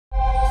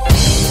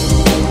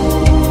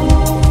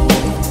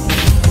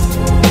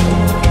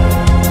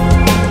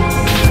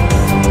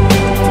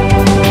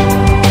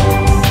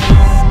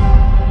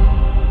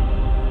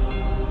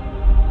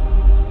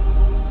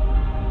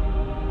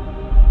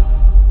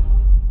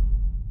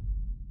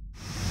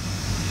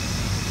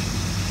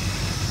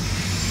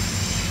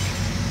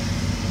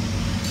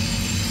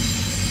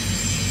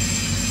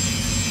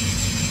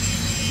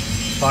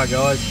Hi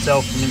guys, it's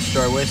Al from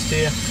Instrowest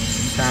here.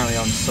 I'm currently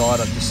on site.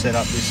 I've just set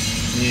up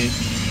this new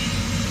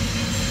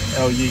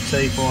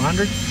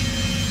LUT400.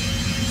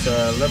 It's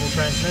a level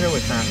transmitter.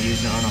 We're currently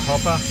using it on a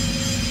hopper.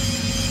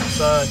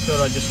 So I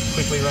thought I'd just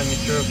quickly run you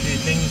through a few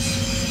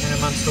things in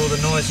amongst all the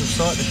noise of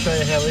site to show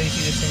you how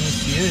easy this thing is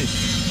to use.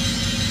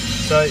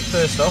 So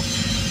first off,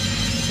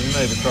 if we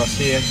move across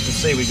here, you can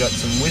see we got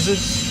some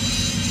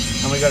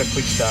wizards and we got a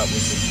quick start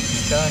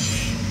wizard. Okay,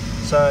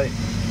 so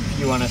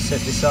you want to set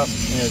this up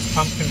as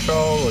pump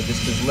control or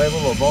just as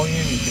level or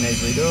volume, you can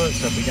easily do it.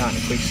 So if we go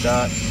into quick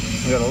start,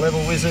 we've got a level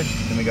wizard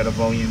and we've got a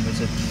volume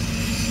wizard.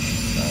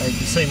 So you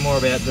can see more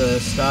about the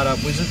startup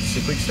wizards,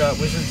 the quick start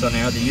wizards on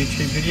our other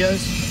YouTube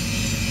videos.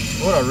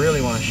 What I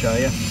really want to show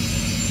you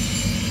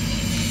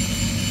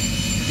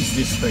is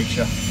this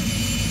feature.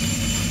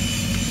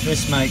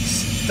 This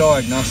makes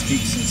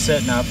diagnostics and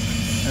setting up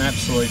an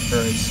absolute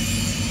breeze.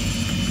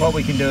 What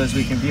we can do is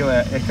we can view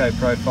our echo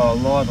profile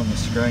live on the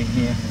screen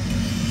here.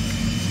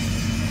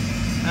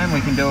 And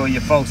we can do all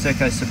your false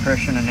echo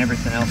suppression and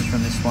everything else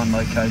from this one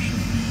location.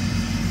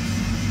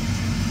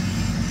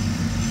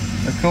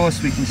 Of course,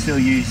 we can still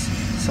use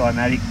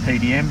Siemens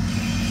PDM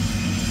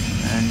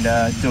and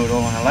do it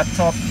all on a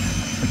laptop,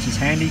 which is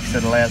handy because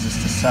it allows us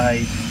to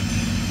save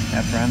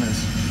our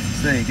parameters.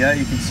 So there you go,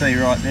 you can see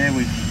right there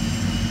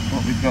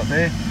what we've got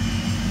there.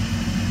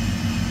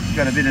 We've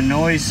got a bit of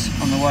noise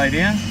on the way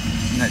down,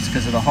 and that's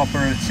because of the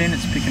hopper it's in.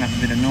 It's picking up a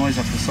bit of noise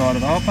off the side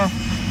of the hopper.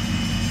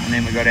 And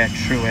then we've got our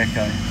true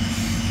echo.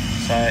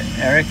 So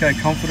our echo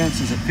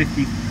confidence is at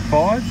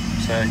 55,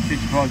 so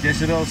 55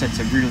 decibels, that's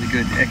a really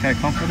good echo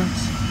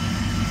confidence.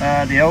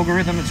 The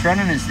algorithm it's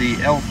running is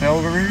the ELF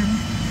algorithm,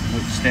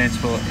 which stands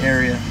for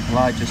area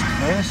largest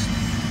first.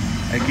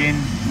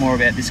 Again, more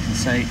about this can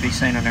be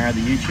seen on our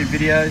other YouTube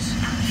videos.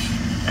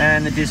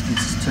 And the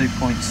distance is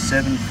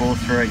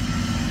 2.743.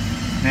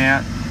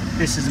 Now,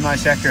 this is the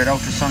most accurate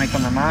ultrasonic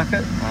on the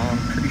market. I'm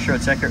pretty sure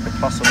it's accurate to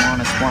plus or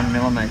minus 1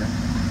 millimeter.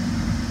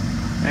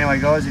 Anyway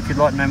guys, if you'd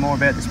like to know more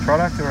about this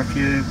product, or if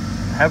you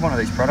have one of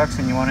these products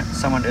and you want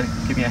someone to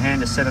give you a hand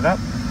to set it up,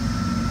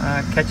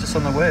 catch us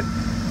on the web,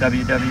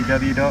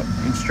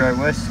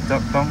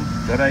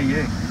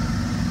 www.instrowest.com.au.